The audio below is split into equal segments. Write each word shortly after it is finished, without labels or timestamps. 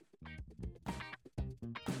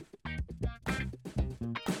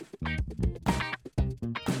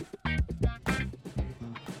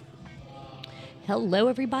Hello,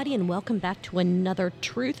 everybody, and welcome back to another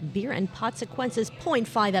Truth, Beer, and Podsequences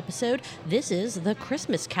 .5 episode. This is the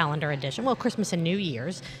Christmas calendar edition. Well, Christmas and New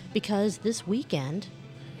Year's, because this weekend,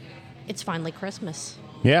 it's finally Christmas.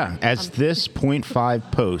 Yeah, as this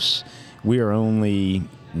 .5 posts, we are only,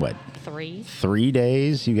 three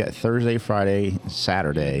days? You got Thursday, Friday,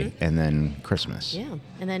 Saturday, and then Christmas. Yeah,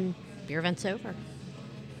 and then beer event's over.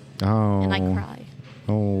 Oh. And I cry.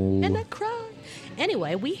 Oh. And I cry.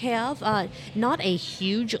 Anyway, we have not a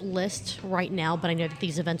huge list right now, but I know that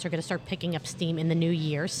these events are going to start picking up steam in the new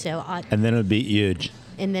year. So, And then it'll be huge.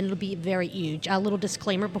 And then it'll be very huge. A little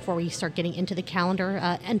disclaimer before we start getting into the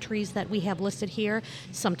calendar entries that we have listed here.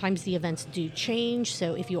 Sometimes the events do change,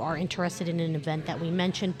 so if you are interested in an event that we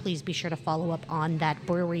mentioned, please be sure to follow up on that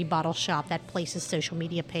brewery, bottle shop, that place's social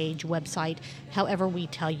media page, website, however we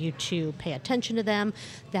tell you to pay attention to them.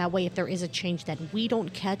 That way, if there is a change that we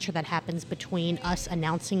don't catch or that happens between us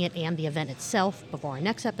announcing it and the event itself before our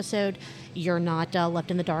next episode, you're not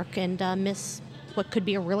left in the dark and miss what could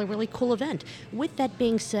be a really, really cool event. With that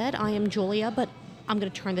being said, I am Julia, but I'm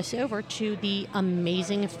going to turn this over to the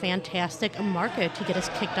amazing, fantastic Marco to get us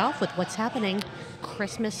kicked off with what's happening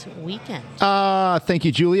Christmas weekend. Thank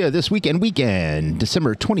you, Julia. This weekend,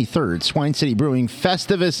 December 23rd, Swine City Brewing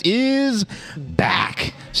Festivus is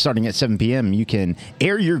back. Starting at 7 p.m., you can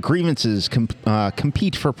air your grievances,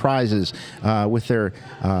 compete for prizes with their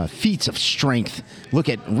feats of strength, look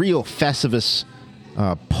at real Festivus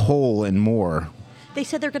poll and more. They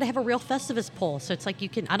said they're going to have a real Festivus poll, so it's like you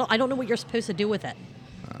can. I don't know what you're supposed to do with it.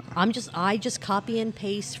 I just copy and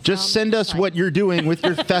paste. From just send us what you're doing with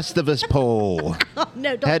your Festivus poll. Oh,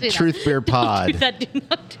 no, don't at do Truth that. Beer Pod. Don't do that. Do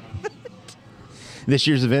not do that. This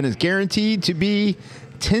year's event is guaranteed to be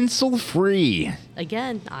tinsel free.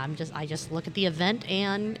 Again, I just look at the event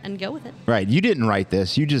and go with it. Right, you didn't write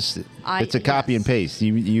this. You just it's a copy and paste.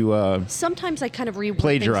 You sometimes I kind of reword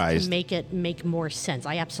plagiarized things to make more sense.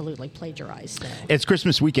 I absolutely plagiarized. So. It's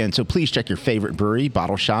Christmas weekend, so please check your favorite brewery,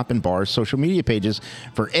 bottle shop, and bar's social media pages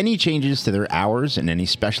for any changes to their hours and any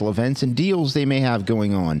special events and deals they may have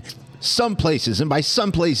going on. Some places, and by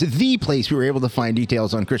some place, the place we were able to find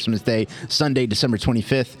details on Christmas Day, Sunday, December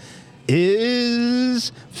 25th,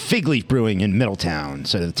 is Fig Leaf Brewing in Middletown.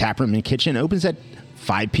 So the taproom and kitchen opens at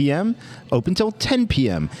 5 p.m., open till 10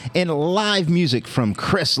 p.m., and live music from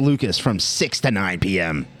Chris Lucas from 6 to 9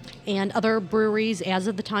 p.m. And other breweries, as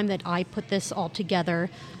of the time that I put this all together,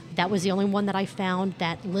 that was the only one that I found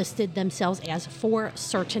that listed themselves as for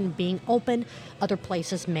certain being open. Other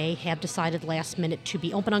places may have decided last minute to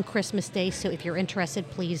be open on Christmas Day. So if you're interested,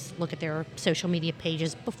 please look at their social media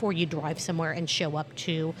pages before you drive somewhere and show up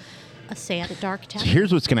to a sad, dark town. So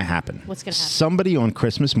here's what's going to happen. What's going to happen? Somebody on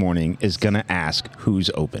Christmas morning is going to ask who's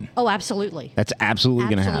open. Oh, absolutely. That's absolutely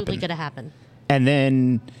going to happen. Absolutely going to happen. And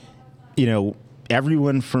then,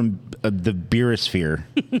 everyone from the beerosphere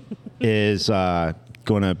is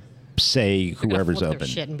going to say whoever's flip open. Their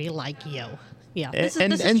shit and be like, yo. Yeah. This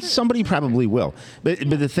is true. somebody probably will. But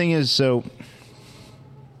the thing is, so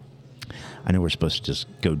I know we're supposed to just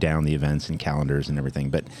go down the events and calendars and everything,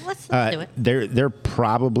 but let's do it. There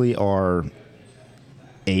probably are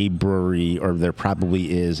a brewery, or there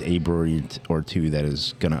probably is a brewery or two that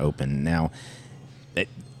is going to open. Now,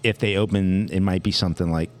 if they open, it might be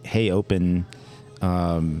something like, hey, open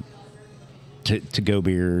to go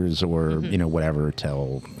beers or whatever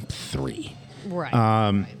till 3.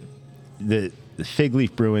 Right. The Fig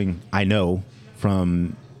Leaf Brewing, I know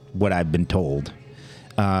from what I've been told,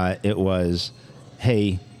 it was,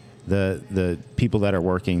 hey, the people that are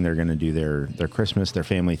working, they're going to do their Christmas, their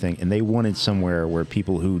family thing, and they wanted somewhere where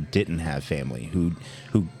people who didn't have family, who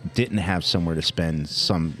didn't have somewhere to spend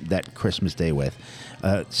that Christmas Day with,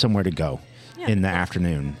 somewhere to go in the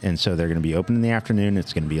afternoon. And so they're going to be open in the afternoon.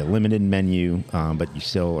 It's going to be a limited menu, but you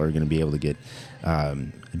still are going to be able to get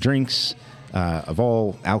drinks of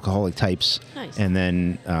all alcoholic types. Nice. And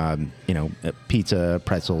then, pizza,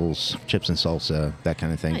 pretzels, chips and salsa, that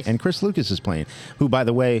kind of thing. Nice. And Chris Lucas is playing, who, by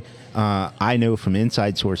the way, I know from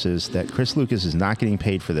inside sources that Chris Lucas is not getting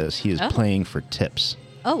paid for this. He is playing for tips.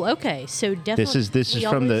 Oh, okay. So definitely.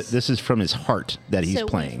 This is from his heart that he's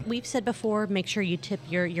playing. We've said before, make sure you tip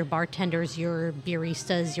your bartenders, your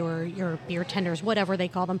baristas, your beer tenders, whatever they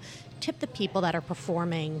call them. Tip the people that are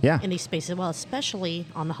performing in these spaces, well, especially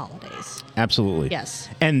on the holidays. Absolutely. Yes.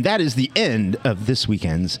 And that is the end of this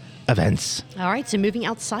weekend's events. All right. So moving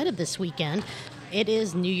outside of this weekend, It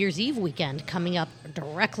is New Year's Eve weekend coming up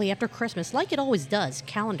directly after Christmas, like it always does.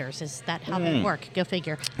 Calendars, is that how they work? Go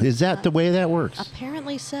figure. Is that the way that works?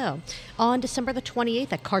 Apparently so. On December the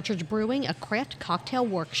 28th at Cartridge Brewing, a craft cocktail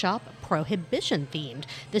workshop, Prohibition themed.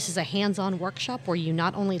 This is a hands-on workshop where you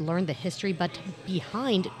not only learn the history but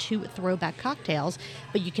behind 2 throwback cocktails,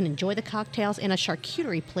 but you can enjoy the cocktails and a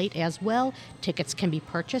charcuterie plate as well. Tickets can be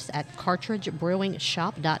purchased at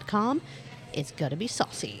cartridgebrewingshop.com. It's going to be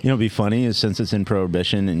saucy. You know, what'd be funny is since it's in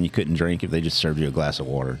Prohibition and you couldn't drink if they just served you a glass of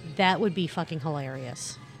water. That would be fucking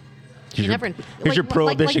hilarious. Here's You your, never- here's like- your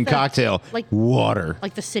Prohibition like the- cocktail. like- water.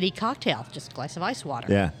 Like the city cocktail, just a glass of ice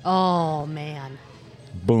water. Yeah. Oh, man.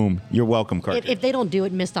 Boom. You're welcome, Cartridge. If they don't do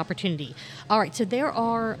it, missed opportunity. All right, so there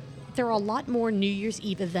are a lot more New Year's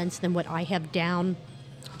Eve events than what I have down.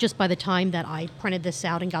 Just by the time that I printed this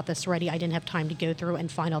out and got this ready, I didn't have time to go through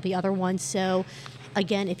and find all the other ones. So,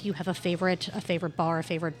 again, if you have a favorite bar, a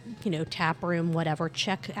favorite tap room, whatever,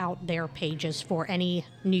 check out their pages for any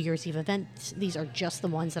New Year's Eve events. These are just the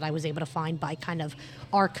ones that I was able to find by kind of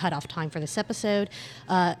our cutoff time for this episode.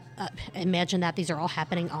 Imagine that these are all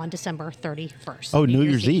happening on December 31st. Oh, New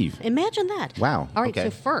Year's Eve. Imagine that. Wow, All right, okay.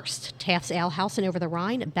 so first, Taft's Ale House and Over the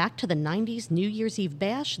Rhine, back to the 90s New Year's Eve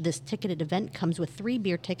Bash. This ticketed event comes with 3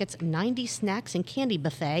 beer tickets, 90 snacks and candy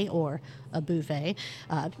buffet, or a buffet.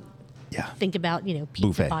 Yeah. Think about, pizza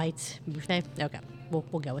Buffet. bites. Buffet? Okay. We'll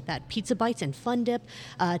go with that. Pizza bites and fun dip.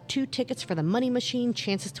 2 tickets for the money machine.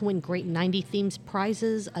 Chances to win great 90 themes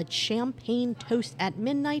prizes. A champagne toast at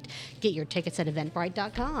midnight. Get your tickets at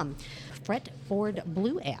eventbrite.com. Fretboard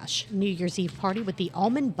Blue Ash New Year's Eve party with the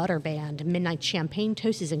Almond Butter Band. Midnight champagne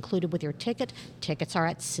toast is included with your ticket. Tickets are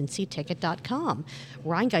at cincyticket.com.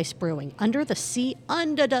 Rheingeist Brewing Under the Sea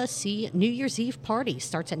New Year's Eve party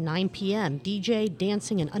starts at 9 p.m. DJ,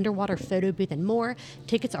 dancing, an underwater photo booth, and more.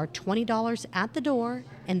 Tickets are $20 at the door,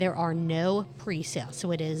 and there are no pre-sales,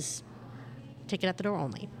 so it is ticket at the door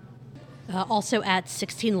only. Also at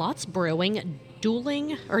 16 Lots Brewing,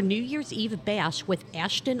 New Year's Eve Bash with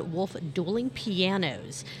Ashton Wolf Dueling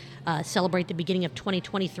Pianos. Celebrate the beginning of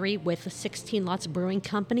 2023 with 16 Lots Brewing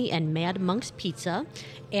Company and Mad Monk's Pizza.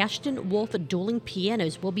 Ashton Wolf Dueling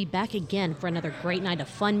Pianos will be back again for another great night of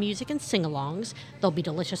fun music and sing-alongs. There'll be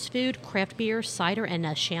delicious food, craft beer, cider, and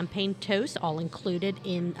a champagne toast, all included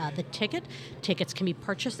in the ticket. Tickets can be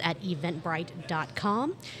purchased at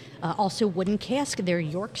eventbrite.com. Also, Wooden Cask, their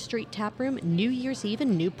York Street Tap Room, New Year's Eve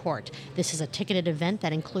in Newport. This is a ticketed event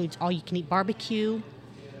that includes all-you-can-eat barbecue,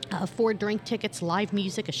 4 drink tickets, live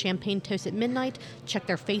music, a champagne toast at midnight. Check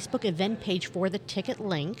their Facebook event page for the ticket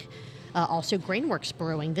link. Also, Grainworks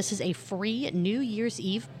Brewing. This is a free New Year's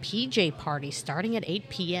Eve PJ party starting at 8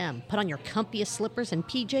 p.m. Put on your comfiest slippers and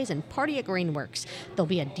PJs and party at Grainworks. There'll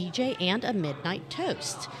be a DJ and a midnight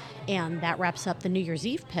toast. And that wraps up the New Year's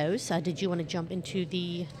Eve post. Did you want to jump into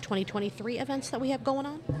the 2023 events that we have going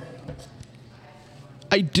on?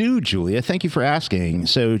 I do, Julia. Thank you for asking.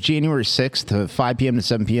 So, January 6th to 5 p.m. to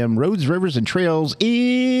 7 p.m., Roads, Rivers, and Trails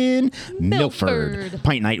in Milford.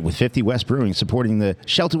 Pint Night with 50 West Brewing, supporting the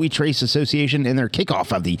Shelter We Trace Association and their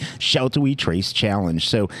kickoff of the Shelter We Trace Challenge.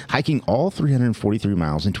 So, hiking all 343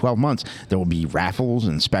 miles in 12 months. There will be raffles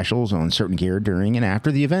and specials on certain gear during and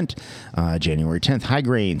after the event. January 10th, High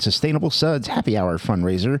Grain, Sustainable Suds Happy Hour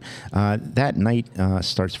fundraiser. That night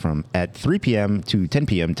starts from at 3 p.m. to 10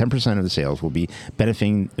 p.m. 10% of the sales will be benefiting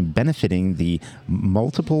the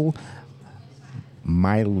multiple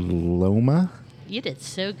myeloma You did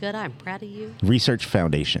so good. I'm proud of you. Research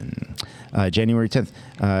Foundation. January 10th,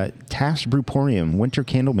 Taft's Brewporium Winter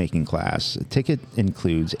Candle Making Class. Ticket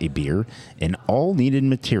includes a beer and all needed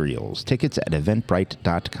materials. Tickets at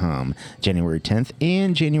eventbrite.com. January 10th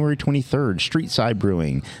and January 23rd, Streetside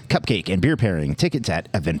Brewing Cupcake and Beer Pairing. Tickets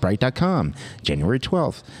at eventbrite.com. January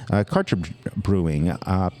 12th, Cartridge Brewing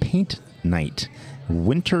Paint Night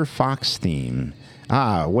Winter Fox Theme.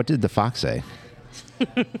 What did the fox say?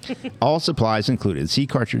 All supplies included. See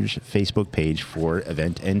Cartridge Facebook page for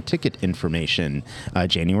event and ticket information.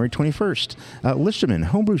 January 21st, Listerman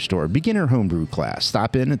Homebrew Store Beginner Homebrew Class.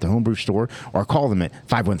 Stop in at the Homebrew Store or call them at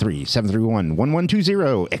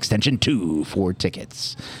 513-731-1120, extension 2 for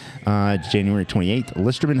tickets. January 28th,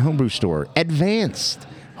 Listerman Homebrew Store Advanced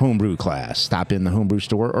Homebrew Class. Stop in the Homebrew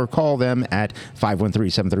Store or call them at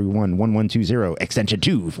 513-731-1120, extension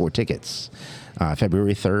 2 for tickets.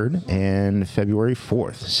 February 3rd and February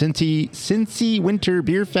 4th. Cincy Winter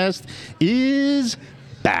Beer Fest is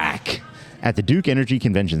back at the Duke Energy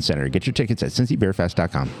Convention Center. Get your tickets at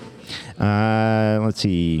cincybeerfest.com. Let's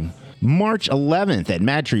see. March 11th at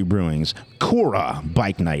Mad Tree Brewing's Cora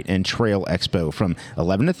Bike Night and Trail Expo from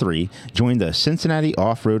 11 to 3. Join the Cincinnati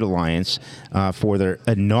Off-Road Alliance for their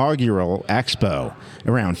inaugural expo.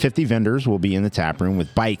 Around 50 vendors will be in the tap room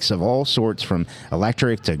with bikes of all sorts from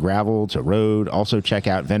electric to gravel to road. Also check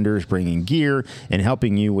out vendors bringing gear and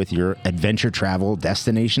helping you with your adventure travel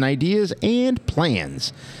destination ideas and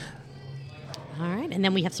plans. All right, and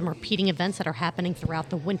then we have some repeating events that are happening throughout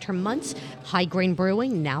the winter months. High Grain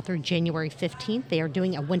Brewing, now through January 15th, they are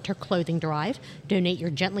doing a winter clothing drive. Donate your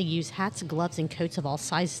gently used hats, gloves, and coats of all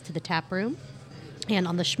sizes to the tap room. And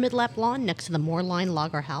on the Schmidlap lawn next to the Moorline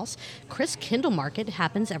Lager House, Chris Kindle Market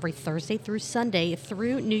happens every Thursday through Sunday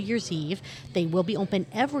through New Year's Eve. They will be open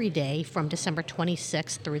every day from December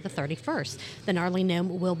 26th through the 31st. The Gnarly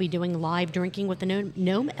Gnome will be doing live drinking with the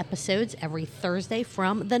Gnome episodes every Thursday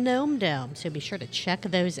from the Gnome Dome. So be sure to check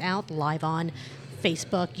those out live on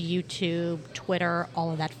Facebook, YouTube, Twitter,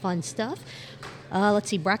 all of that fun stuff. Let's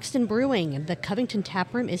see, Braxton Brewing. The Covington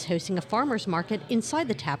Tap Room is hosting a farmer's market inside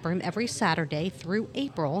the tap room every Saturday through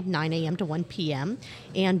April, 9 a.m. to 1 p.m.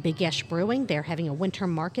 And Big Ash Brewing, they're having a winter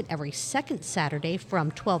market every second Saturday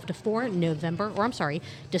from 12 to 4,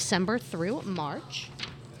 December through March.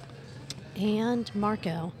 And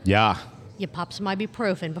Marco. Yeah. You popped some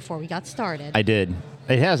ibuprofen before we got started. I did.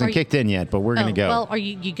 It hasn't kicked in yet, but we're going to go. Well, are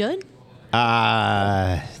you good?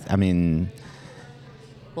 I mean...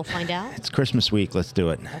 We'll find out. It's Christmas week. Let's do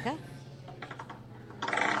it. Okay.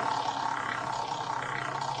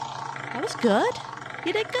 That was good.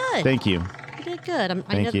 You did good. Thank you. You did good.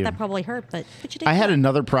 I know that probably hurt, but you did good. I had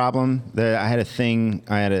another problem. I had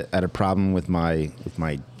a problem with my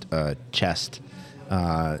chest,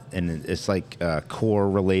 and it's like core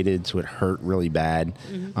related, so it hurt really bad.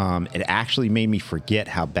 Mm-hmm. It actually made me forget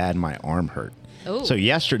how bad my arm hurt. Ooh. So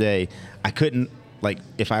yesterday, I couldn't. Like,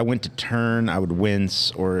 if I went to turn, I would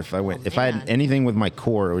wince, or if I had anything with my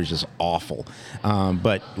core, it was just awful.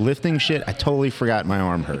 But lifting shit, I totally forgot my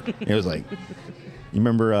arm hurt. It was like, you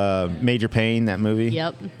remember Major Pain, that movie?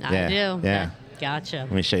 Yep, I do. Yeah. Gotcha.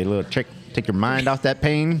 Let me show you a little trick. Take your mind off that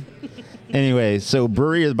pain. Anyway, so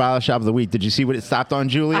Brewery of the Bottle Shop of the Week. Did you see what it stopped on,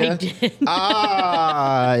 Julia? I did.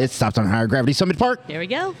 It stopped on Higher Gravity Summit Park. There we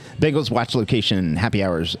go. Bagels Watch location, happy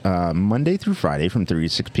hours, Monday through Friday from 3 to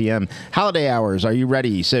 6 p.m. Holiday hours, are you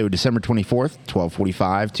ready? So December 24th,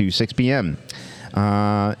 12:45 to 6 p.m.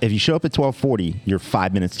 If you show up at 12:40, you're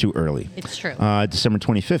 5 minutes too early. It's true. December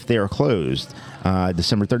 25th, they are closed.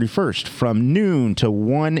 December 31st, from noon to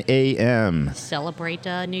 1 a.m. Celebrate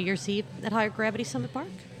New Year's Eve at Higher Gravity Summit Park.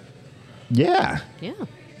 Yeah. Yeah.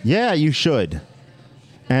 Yeah, you should.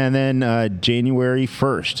 And then January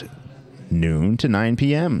 1st, noon to 9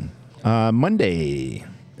 p.m. Monday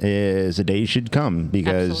is a day you should come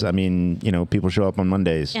because, Absolutely. people show up on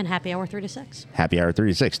Mondays. And happy hour 3 to 6. Happy hour 3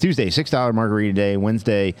 to 6. Tuesday, $6 margarita day.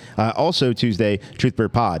 Wednesday, also Tuesday, Truth Beer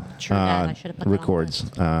Pod. True that. I should have put that on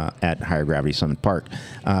records at Higher Gravity Summit Park.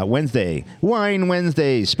 Wednesday, Wine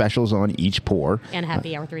Wednesday, specials on each pour. And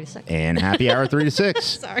happy hour 3 to 6. And happy hour 3 to 6.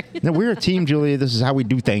 Sorry. No, we're a team, Julia. This is how we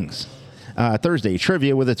do things. Thursday,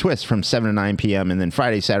 trivia with a twist from 7 to 9 p.m. And then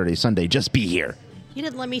Friday, Saturday, Sunday, just be here. You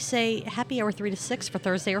didn't let me say happy hour 3 to 6 for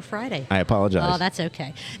Thursday or Friday. I apologize. Oh, that's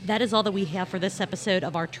okay. That is all that we have for this episode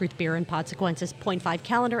of our Truth, Beer, and Podsequences 0.5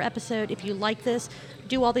 calendar episode. If you like this,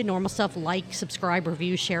 do all the normal stuff like, subscribe,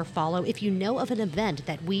 review, share, follow. If you know of an event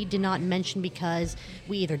that we did not mention because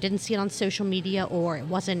we either didn't see it on social media or it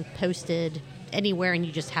wasn't posted anywhere and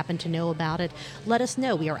you just happen to know about it, let us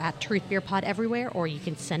know. We are at Truth Beer Pod everywhere, or you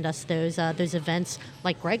can send us those events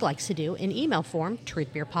like Greg likes to do in email form,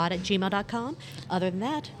 truthbeerpod@gmail.com. Other than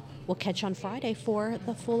that, we'll catch you on Friday for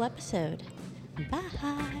the full episode. Bye.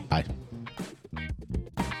 Bye.